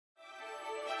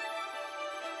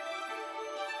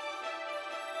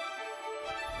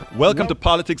Welcome to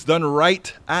Politics Done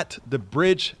Right at the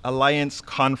Bridge Alliance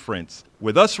Conference.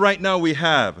 With us right now we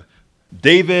have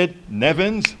David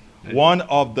Nevins, one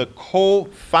of the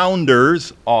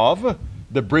co-founders of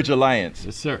the Bridge Alliance.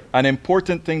 Yes, sir. An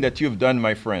important thing that you've done,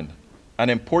 my friend. An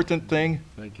important thing.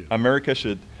 Thank you. America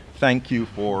should thank you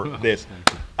for this.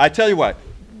 Thank you. I tell you what,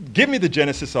 give me the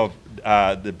genesis of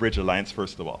the Bridge Alliance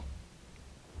first of all.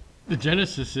 The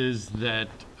genesis is that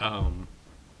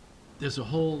there's a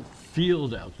whole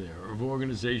field out there of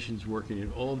organizations working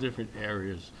in all different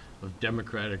areas of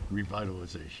democratic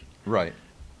revitalization. Right.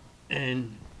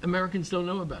 And Americans don't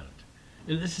know about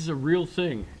it. And this is a real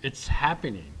thing. It's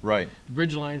happening. Right. The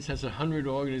Bridge Alliance has 100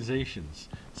 organizations,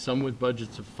 some with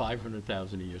budgets of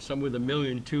 $500,000 a year, some with $1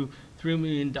 million, $2, $3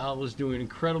 million doing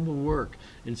incredible work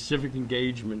in civic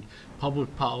engagement,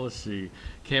 public policy,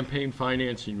 campaign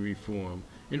financing reform,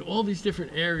 in all these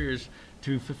different areas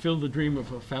to fulfill the dream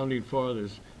of our founding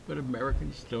fathers, but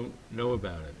Americans don't know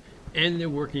about it. And they're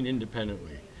working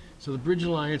independently. So the Bridge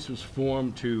Alliance was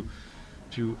formed to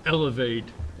elevate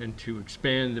and to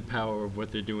expand the power of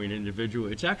what they're doing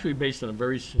individually. It's actually based on a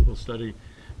very simple study,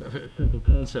 a simple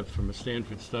concept from a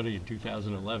Stanford study in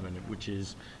 2011, which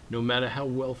is no matter how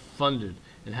well funded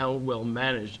and how well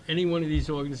managed any one of these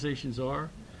organizations are,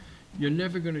 you're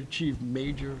never going to achieve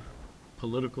major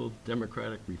political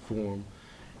democratic reform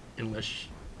unless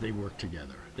they work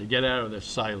together. They get out of their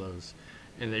silos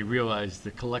and they realize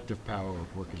the collective power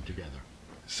of working together.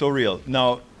 So real.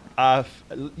 Now,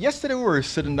 yesterday we were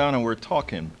sitting down and we were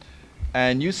talking,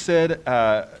 and you said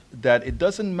that it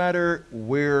doesn't matter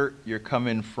where you're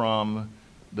coming from,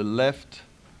 the left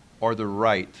or the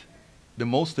right. The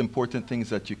most important thing is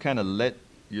that you kind of let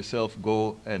yourself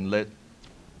go and let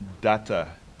data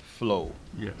flow,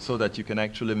 yes, so that you can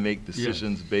actually make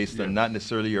decisions, yes, based, yes, on not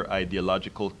necessarily your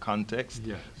ideological context,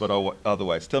 yes, but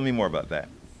otherwise. Tell me more about that.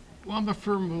 Well, I'm a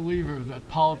firm believer that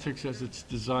politics as it's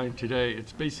designed today,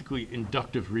 it's basically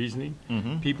inductive reasoning.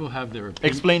 Mm-hmm. People have their opinion.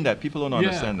 Explain that. People don't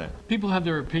understand that. People have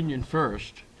their opinion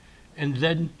first and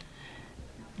then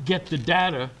get the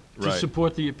data to, right,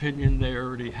 support the opinion they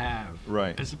already have.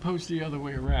 Right. As opposed to the other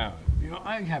way around. You know,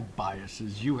 I have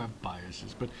biases, you have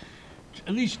biases, but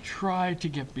at least try to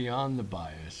get beyond the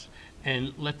bias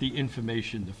and let the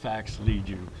information, the facts lead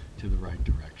you to the right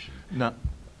direction. Now,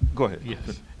 go ahead.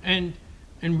 Yes.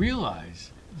 And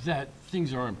realize that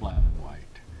things aren't black and white,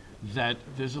 that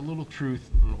there's a little truth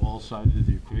on all sides of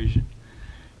the equation.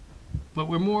 But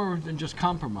we're more than just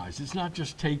compromise. It's not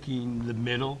just taking the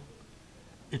middle.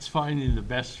 It's finding the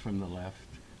best from the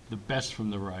left, the best from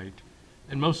the right,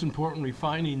 and most importantly,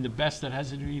 finding the best that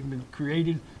hasn't even been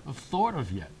created or thought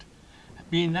of yet.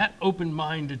 Being that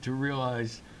open-minded to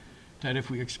realize that if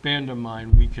we expand our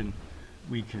mind, we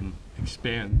can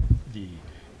expand the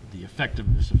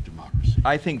effectiveness of democracy.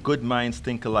 I think good minds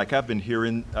think alike. I've been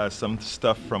hearing some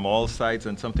stuff from all sides,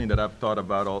 and something that I've thought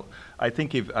about. I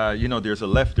think if, you know, there's a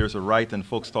left, there's a right, and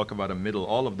folks talk about a middle.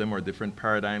 All of them are different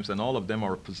paradigms, and all of them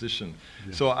are positioned.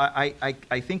 Yeah. So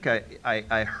I think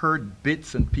I heard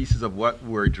bits and pieces of what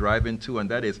we're driving to,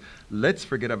 and that is, let's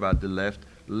forget about the left.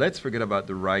 Let's forget about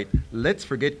the right. Let's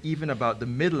forget even about the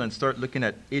middle and start looking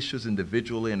at issues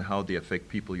individually and how they affect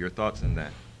people. Your thoughts on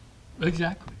that?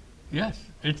 Exactly. Yes.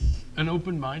 It's an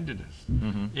open-mindedness.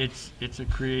 Mm-hmm. It's a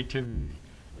creativity.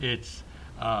 It's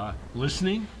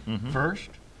listening, mm-hmm,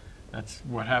 first. That's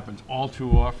what happens all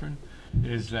too often,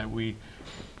 is that we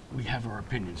have our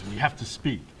opinions. We have to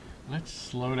speak. Let's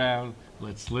slow down.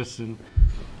 Let's listen.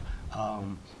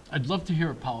 I'd love to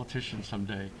hear a politician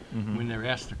someday, mm-hmm, when they're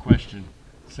asked a question,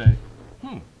 say,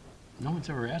 no one's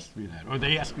ever asked me that. Or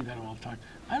they ask me that all the time.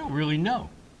 I don't really know.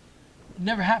 It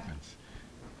never happens.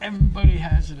 Everybody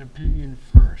has an opinion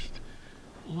first.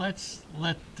 Let's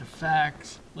let the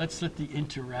facts, let's let the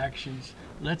interactions,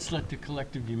 let's let the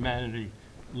collective humanity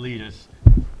lead us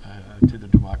to the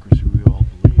democracy we all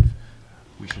believe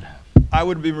we should have. I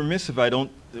would be remiss if I don't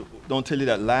tell you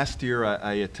that last year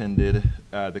I attended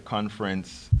the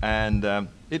conference, and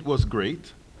it was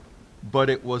great, but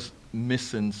it was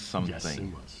missing something. Yes, it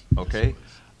was. Okay? Yes, it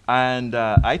was. And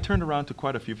I turned around to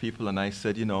quite a few people and I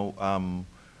said, you know,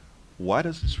 why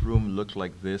does this room look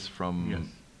like this from,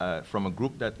 yes, from a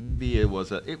group that maybe it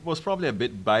was probably a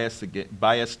bit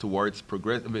biased towards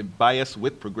biased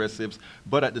with progressives,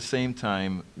 but at the same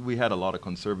time we had a lot of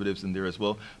conservatives in there as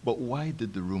well. But why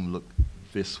did the room look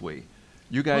this way?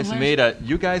 You guys made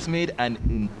an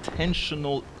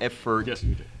intentional effort. Yes,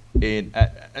 we did. And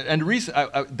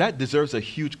that deserves a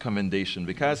huge commendation,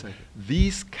 because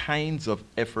these kinds of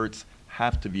efforts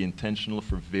have to be intentional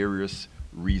for various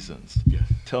reasons. Yes.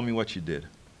 Tell me what you did.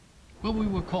 Well, we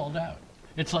were called out.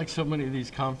 It's like so many of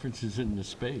these conferences in the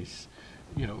space.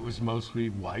 you know, it was mostly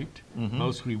white, Mhm.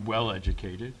 mostly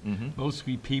well-educated, Mhm.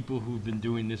 mostly people who've been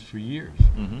doing this for years.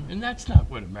 Mhm. And that's not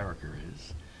what America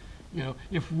is. You know,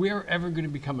 if we're ever going to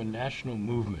become a national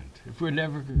movement, if we're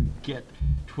never going to get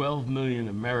 12 million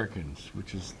Americans,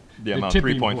 which is The amount,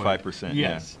 tipping point, 3.5%, yeah.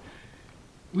 yes,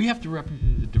 we have to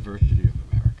represent the diversity of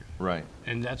America. Right.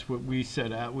 And that's what we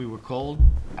set out. We were called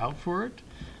out for it,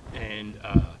 and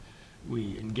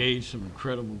we engaged some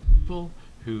incredible people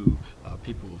who,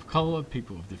 people of color,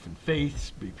 people of different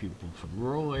faiths, people from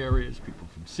rural areas, people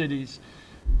from cities,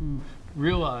 who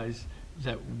realized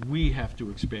that we have to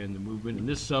expand the movement. In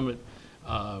this summit,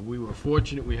 we were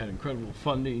fortunate. We had incredible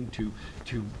funding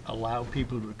to allow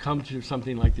people to come to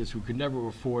something like this who could never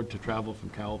afford to travel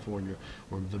from California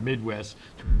or the Midwest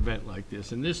to an event like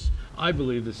this. And this, I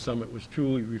believe, this summit was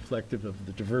truly reflective of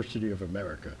the diversity of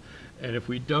America. And if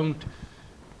we don't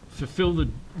fulfill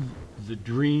the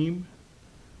dream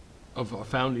of our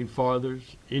founding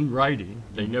fathers in writing,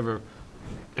 they never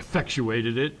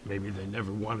effectuated it. Maybe they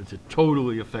never wanted to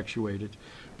totally effectuate it.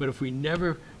 But if we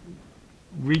never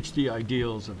reach the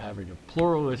ideals of having a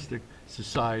pluralistic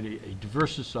society, a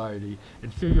diverse society,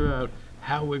 and figure out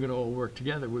how we're going to all work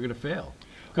together, we're going to fail.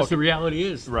 Because the reality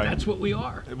is, Right. that's what we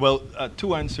are. Well,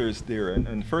 two answers there.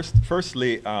 And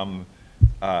firstly,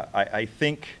 I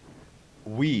think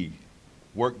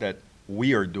work that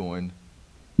we are doing,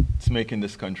 it's making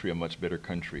this country a much better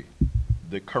country.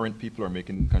 The current people are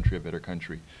making the country a better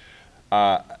country.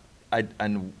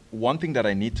 And one thing that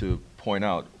I need to point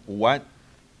out, what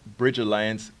Bridge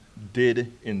Alliance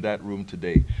did in that room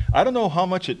today, I don't know how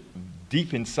much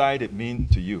deep inside it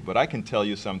means to you, but I can tell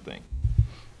you something.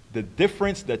 The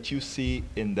difference that you see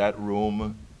in that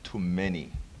room to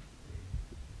many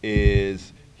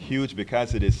is huge,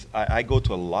 because it is, I go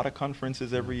to a lot of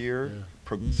conferences every year,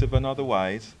 progressive and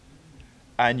otherwise,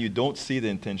 and you don't see the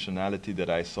intentionality that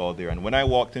I saw there. And when I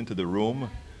walked into the room,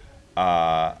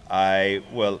 I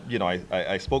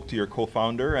spoke to your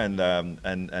co-founder,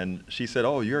 and she said,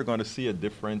 "Oh, you're going to see a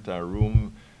different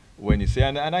room when you see."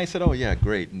 And I said, "Oh yeah,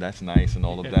 great, and that's nice, and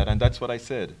all of that." And that's what I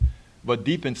said. But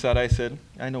deep inside, I said,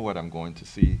 "I know what I'm going to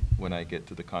see when I get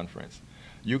to the conference."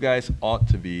 You guys ought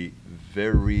to be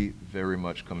very, very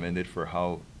much commended for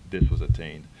how this was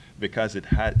attained, because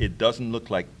it doesn't look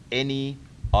like any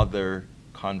other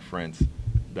conference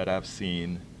that I've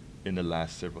seen in the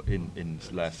last several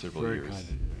Very years. kind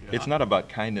of you. Yeah. It's not about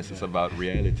kindness; it's about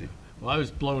reality. Well, I was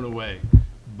blown away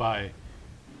by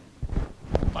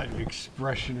the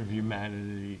expression of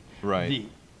humanity, Right.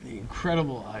 the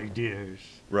incredible ideas,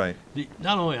 Right.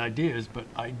 not only ideas, but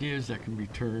ideas that can be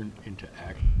turned into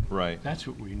action. Right. That's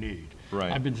what we need.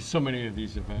 Right. I've been to so many of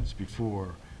these events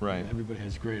before. Right. And everybody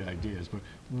has great ideas, but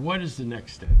what is the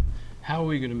next step? How are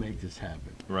we going to make this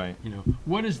happen? Right. You know,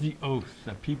 what is the oath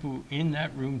that people in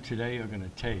that room today are going to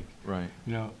take? Right.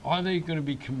 You know, are they going to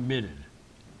be committed,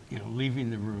 you know,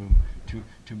 leaving the room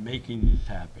to making this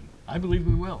happen? I believe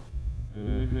we will.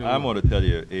 I'm going to tell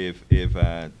you, if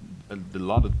a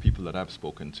lot of the people that I've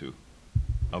spoken to,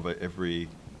 of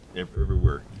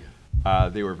everywhere,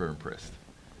 they were very impressed,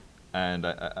 and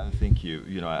I think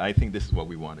I think this is what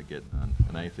we want to get done,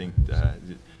 and I think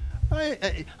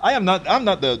I'm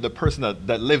not the person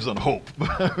that lives on hope.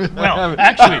 Well,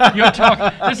 actually, you're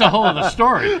talking. This is a whole other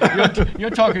story. You're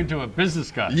talking to a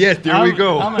business guy. Yes, there we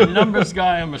go. I'm a numbers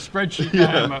guy. I'm a spreadsheet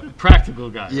guy. I'm a practical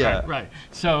guy. Yeah. Right.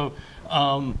 So.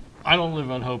 I don't live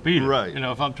on hope either. Right. You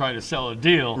know, if I'm trying to sell a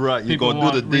deal, right, you're people going to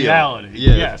want do the deal. Reality.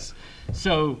 Yes.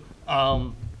 So,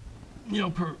 you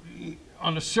know,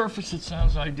 on the surface it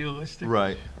sounds idealistic.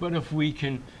 Right. But if we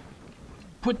can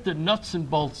put the nuts and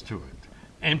bolts to it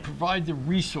and provide the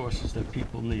resources that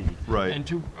people need, Right. and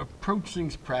to approach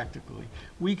things practically,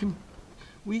 we can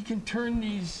turn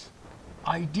these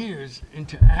ideas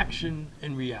into action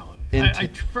and reality. I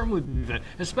firmly believe that,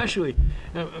 especially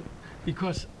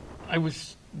because I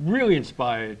was really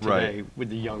inspired today Right. with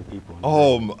the young people.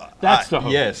 That's the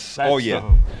hope. Yes. That's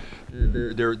yeah.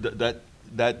 the hope.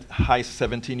 That high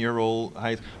 17-year-old.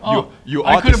 Oh, you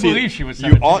I ought couldn't to see, believe she was You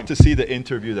 17. ought to see the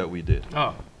interview that we did.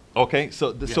 Oh. Okay.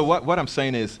 So Yes. so what I'm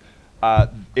saying is,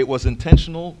 it was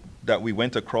intentional that we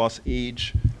went across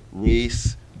age,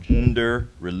 race, gender,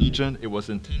 religion. It was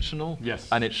intentional. Yes.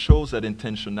 And it shows that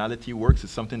intentionality works.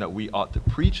 It's something that we ought to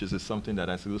preach. It's something that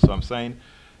I do. So I'm saying,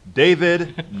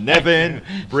 David, Nevin,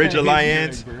 Bridge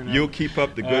Alliance, you keep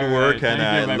up the good work, and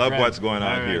I love what's going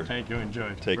on here. Thank you.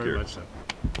 Enjoy. Take Very care. much so.